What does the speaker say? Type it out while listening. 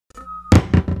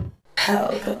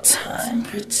Pelpa time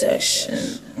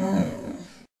protection.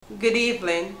 Good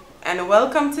evening and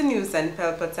welcome to News and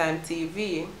Pelpa Time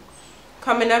TV.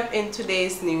 Coming up in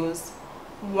today's news,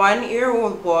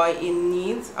 1-year-old boy in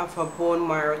need of a bone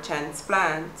marrow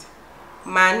transplant,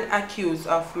 man accused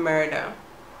of murder.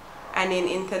 And in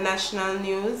international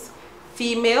news,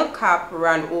 female cop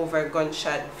ran over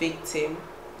gunshot victim.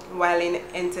 While in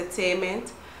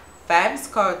entertainment,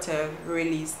 Vybz Kartel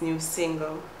released new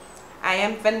single. I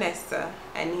am Vanessa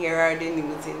and here are the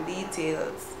news in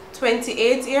details.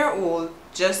 28-year-old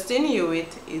Justin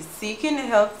Hewitt is seeking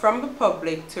help from the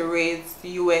public to raise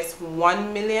US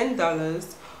 $1 million,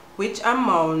 which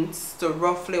amounts to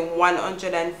roughly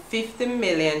 150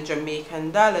 million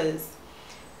Jamaican dollars.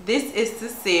 This is to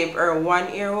save her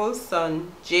 1-year-old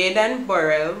son, Jaden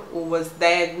Burrell, who was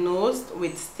diagnosed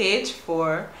with stage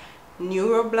 4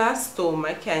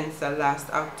 neuroblastoma cancer last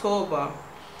October.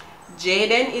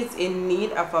 Jaden is in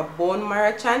need of a bone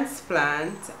marrow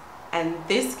transplant, and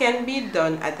this can be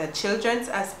done at a children's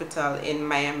hospital in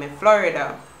Miami,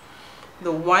 Florida.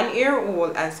 The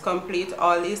 1-year-old has completed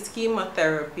all his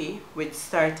chemotherapy, which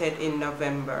started in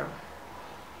November.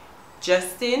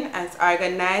 Justin has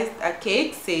organized a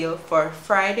cake sale for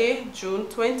Friday, June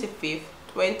 25,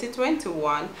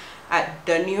 2021 at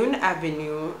Dunoon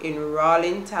Avenue in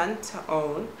Rawlinton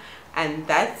Town, and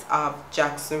that's off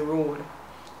Jackson Road,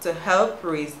 to help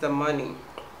raise the money.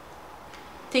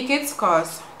 Tickets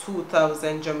cost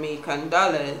 2,000 Jamaican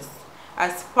dollars.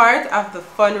 As part of the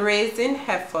fundraising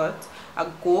effort, a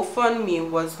GoFundMe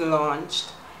was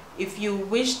launched. If you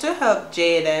wish to help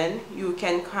Jaden, you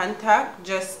can contact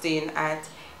Justin at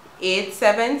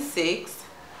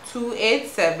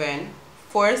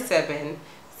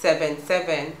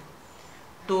 876-287-4777.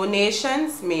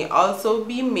 Donations may also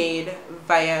be made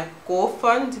via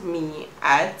GoFundMe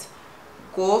at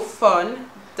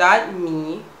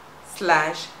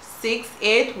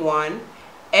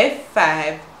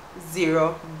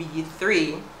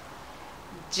gofund.me/681F50B3.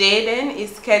 Jaden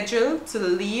is scheduled to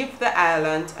leave the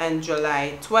island on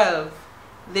July 12.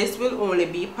 This will only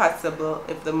be possible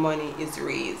if the money is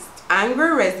raised.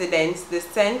 Angry residents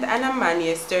descended on a man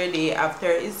yesterday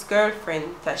after his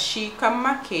girlfriend, Tashika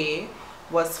McKay,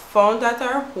 was found at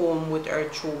her home with her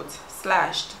throat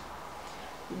slashed.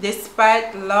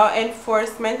 Despite law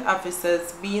enforcement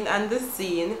officers being on the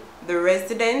scene, the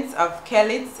residents of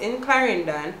Kellits in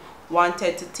Clarendon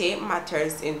wanted to take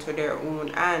matters into their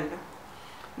own hand.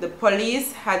 The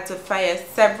police had to fire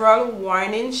several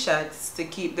warning shots to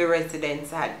keep the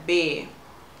residents at bay.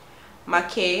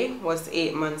 McKay was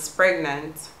 8 months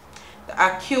pregnant. The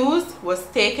accused was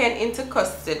taken into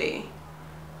custody.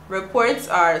 Reports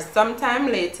are sometime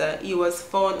later he was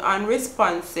found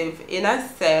unresponsive in a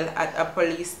cell at a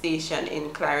police station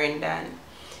in Clarendon.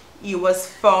 He was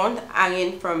found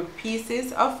hanging from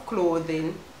pieces of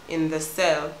clothing in the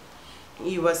cell.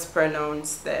 He was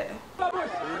pronounced dead. Let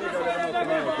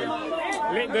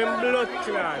them blood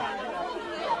clot.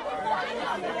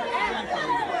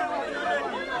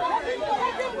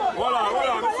 Hold on.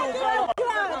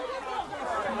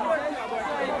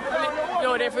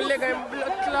 Yo, they feel like I'm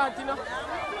blood clot, you know.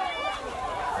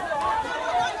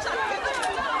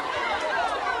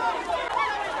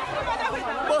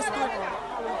 Bust it.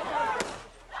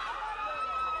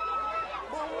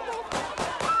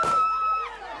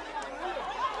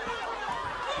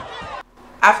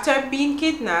 After being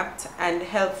kidnapped and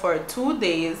held for 2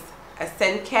 days, a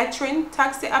St. Catherine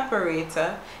taxi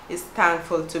operator is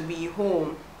thankful to be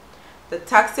home. The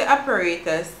taxi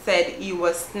operator said he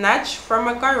was snatched from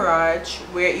a garage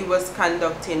where he was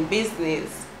conducting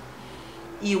business.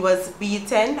 He was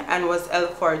beaten and was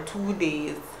held for 2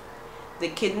 days. The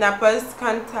kidnappers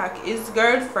contact his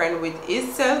girlfriend with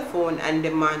his cell phone and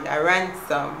demand a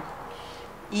ransom.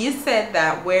 He said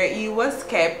that where he was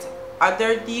kept,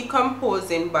 other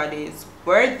decomposing bodies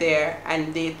were there,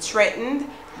 and they threatened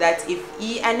that if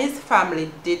he and his family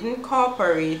didn't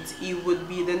cooperate, he would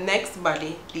be the next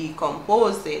body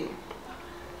decomposing.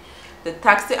 The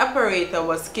taxi operator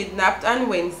was kidnapped on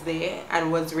Wednesday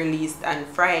and was released on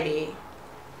Friday.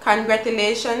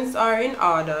 Congratulations are in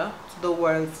order to the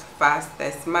world's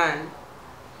fastest man.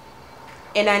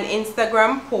 In an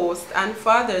Instagram post on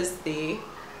Father's Day,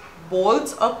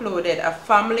 Bolt uploaded a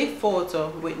family photo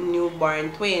with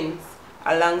newborn twins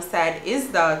alongside his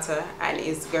daughter and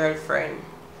his girlfriend.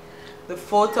 The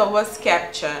photo was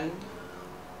captioned,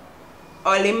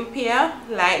 Olympia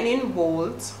Lightning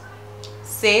Bolt,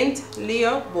 Saint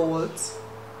Leo Bolt,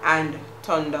 and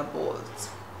Thunderbolt.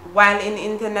 While in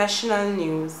international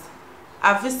news,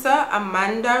 Officer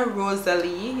Amanda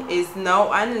Rosalie is now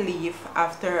on leave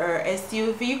after her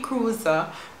SUV cruiser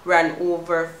ran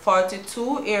over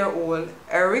 42-year-old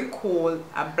Eric Cole,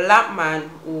 a black man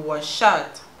who was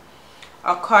shot.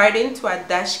 According to a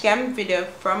dashcam video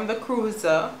from the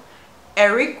cruiser,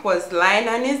 Eric was lying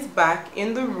on his back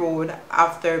in the road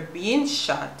after being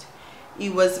shot. He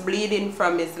was bleeding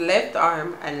from his left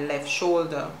arm and left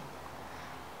shoulder.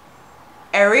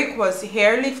 Eric was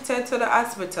airlifted to the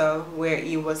hospital where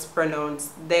he was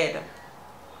pronounced dead.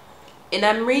 In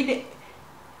a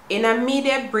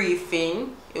media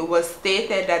briefing, it was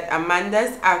stated that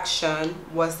Amanda's action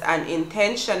was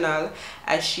unintentional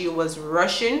as she was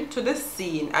rushing to the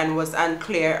scene and was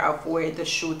unclear of where the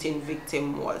shooting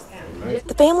victim was.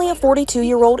 The family of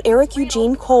 42-year-old Eric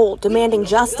Eugene Cole demanding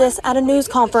justice at a news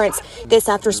conference. This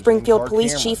after Springfield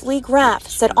Police Chief Lee Graff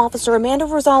said Officer Amanda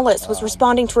Rosales was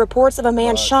responding to reports of a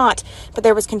man shot, but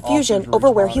there was confusion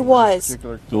over where he was.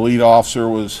 The lead officer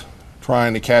was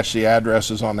trying to catch the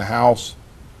addresses on the house.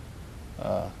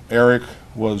 Eric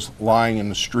was lying in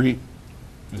the street,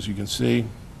 as you can see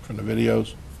from the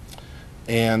videos,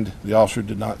 and the officer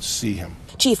did not see him.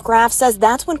 Chief Graff says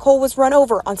that's when Cole was run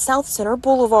over on South Center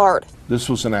Boulevard. This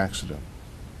was an accident.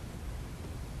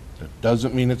 That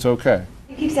doesn't mean it's okay.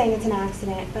 You keep saying it's an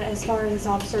accident, but as far as this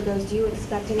officer goes, do you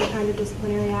expect any kind of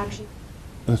disciplinary action?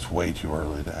 It's way too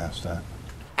early to ask that.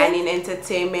 And in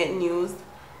entertainment news,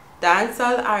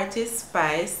 dancehall artist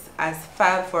Spice has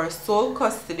filed for sole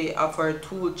custody of her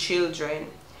 2 children.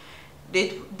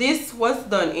 This was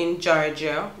done in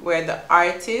Georgia, where the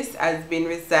artist has been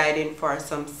residing for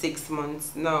some 6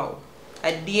 months now.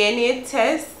 A DNA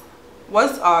test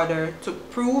was ordered to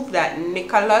prove that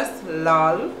Nicholas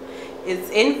Lal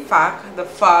is in fact the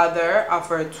father of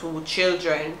her 2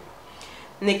 children.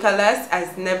 Nicholas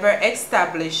has never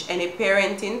established any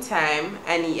parenting time,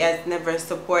 and he has never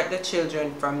supported the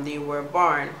children from they were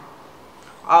born.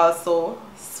 Also,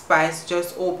 Spice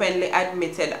just openly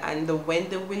admitted on the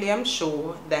Wendy Williams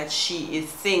show that she is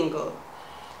single.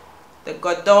 The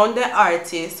Godonda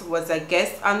artist was a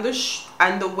guest on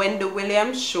the Wendy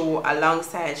Williams show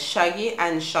alongside Shaggy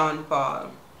and Sean Paul.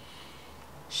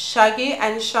 Shaggy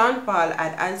and Sean Paul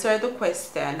had answered the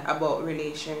question about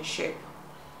relationship,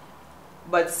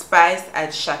 but Spice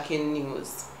had shocking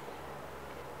news.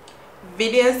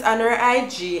 Videos on her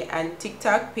IG and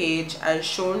TikTok page have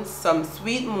shown some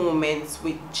sweet moments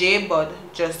with J Bud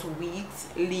just weeks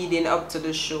leading up to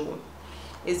the show.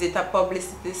 Is it a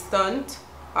publicity stunt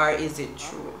or is it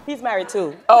true? He's married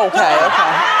too. Oh, okay.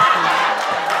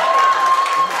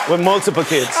 With multiple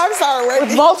kids. I'm sorry, wait.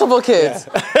 With multiple kids?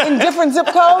 Yeah. In different zip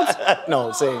codes?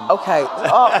 No, same. Okay.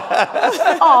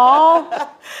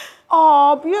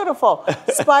 Oh, beautiful.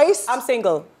 Spice? I'm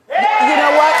single. You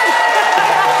know what?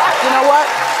 You know what?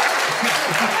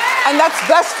 And that's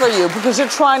best for you because you're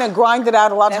trying to grind it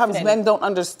out. A lot of times men don't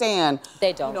understand.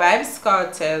 They don't. Vybz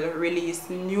Kartel released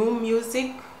new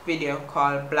music video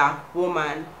called Black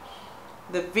Woman.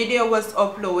 The video was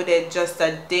uploaded just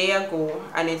a day ago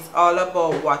and it's all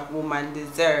about what woman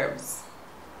deserves.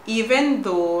 Even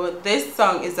though this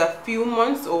song is a few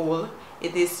months old,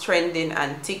 it is trending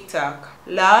on TikTok.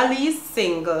 Lali's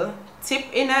single, Tip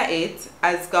Inna It,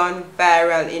 has gone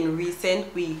viral in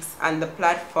recent weeks on the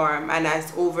platform and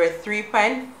has over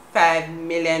 3.5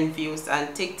 million views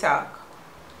on TikTok.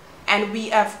 And we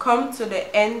have come to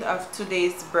the end of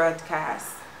today's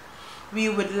broadcast. We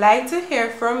would like to hear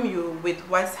from you with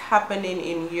what's happening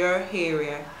in your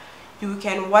area. You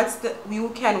can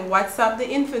WhatsApp the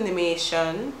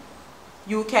information.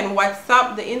 You can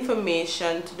WhatsApp the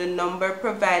information to the number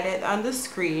provided on the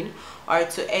screen or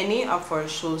to any of our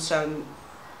social.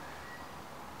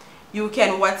 You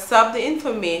can WhatsApp the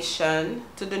information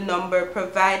to the number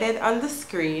provided on the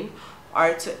screen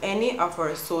or to any of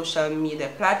our social media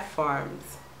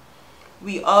platforms.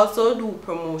 We also do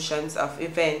promotions of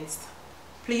events.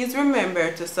 Please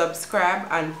remember to subscribe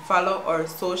and follow our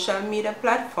social media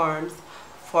platforms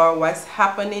for what's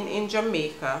happening in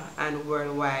Jamaica and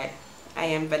worldwide. I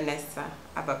am Vanessa.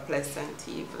 Have a pleasant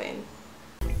evening.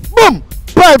 Boom!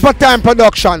 Pelpa Time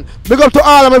Production. Big up to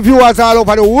all of my viewers all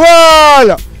over the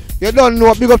world. You don't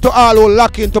know. Big up to all who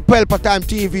lock into Pelpa Time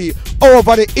TV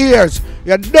over the years.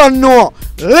 You don't know.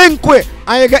 Link with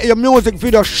and you get your music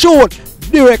video shoot,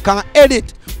 direct and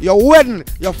edit. Your wedding,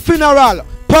 your funeral,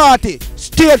 party,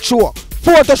 stage show,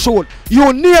 photo shoot,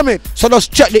 you name it. So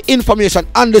just check the information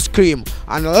on the screen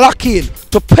and lock in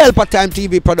to Pelpa Time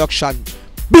TV Production.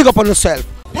 Big up on yourself.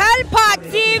 Pelpa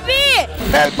TV!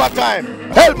 Pelpa Time!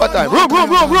 Pelpa Time! Room!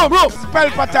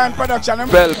 Pelpa Time Production.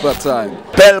 Pelpa Time.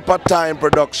 Pelpa Time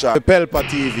Production. Pelpa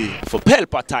TV. For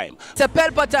Pelpa Time. It's a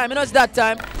Pelpa Time, you know it's that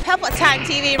time. Pelpa Time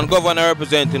TV. I'm governor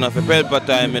representing of Pelpa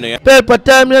Time. Pelpa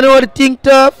Time, you know what the thing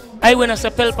tough? I when I say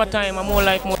Pelpa time, I'm more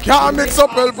like more. Can't mix up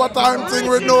Pelpa time thing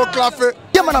with no coffee.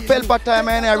 Yeah, man, a Pelpa time,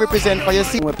 and I represent for you.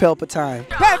 See, with Pelpa time.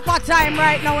 Pelpa time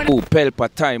right now. Oh,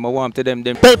 Pelpa time. I want to them.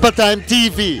 Pelpa Time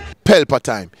TV. Pelpa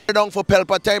time. Down for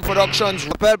Pelpa Time Productions.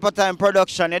 Pelpa time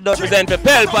production. It does Present for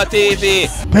Pelpa TV.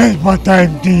 Pelpa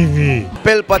Time TV.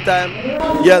 Pelpa time.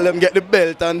 Yeah, let them get the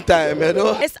belt on time, you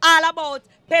know. It's all about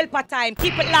Pelpa time.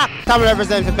 Keep it locked. Come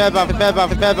represent for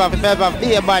Pelpa,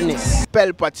 be a badness.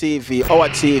 Pelpa TV, our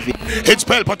TV. It's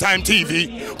Pelpa time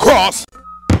TV. Cross.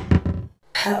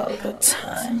 Pelpa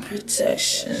time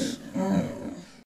protection.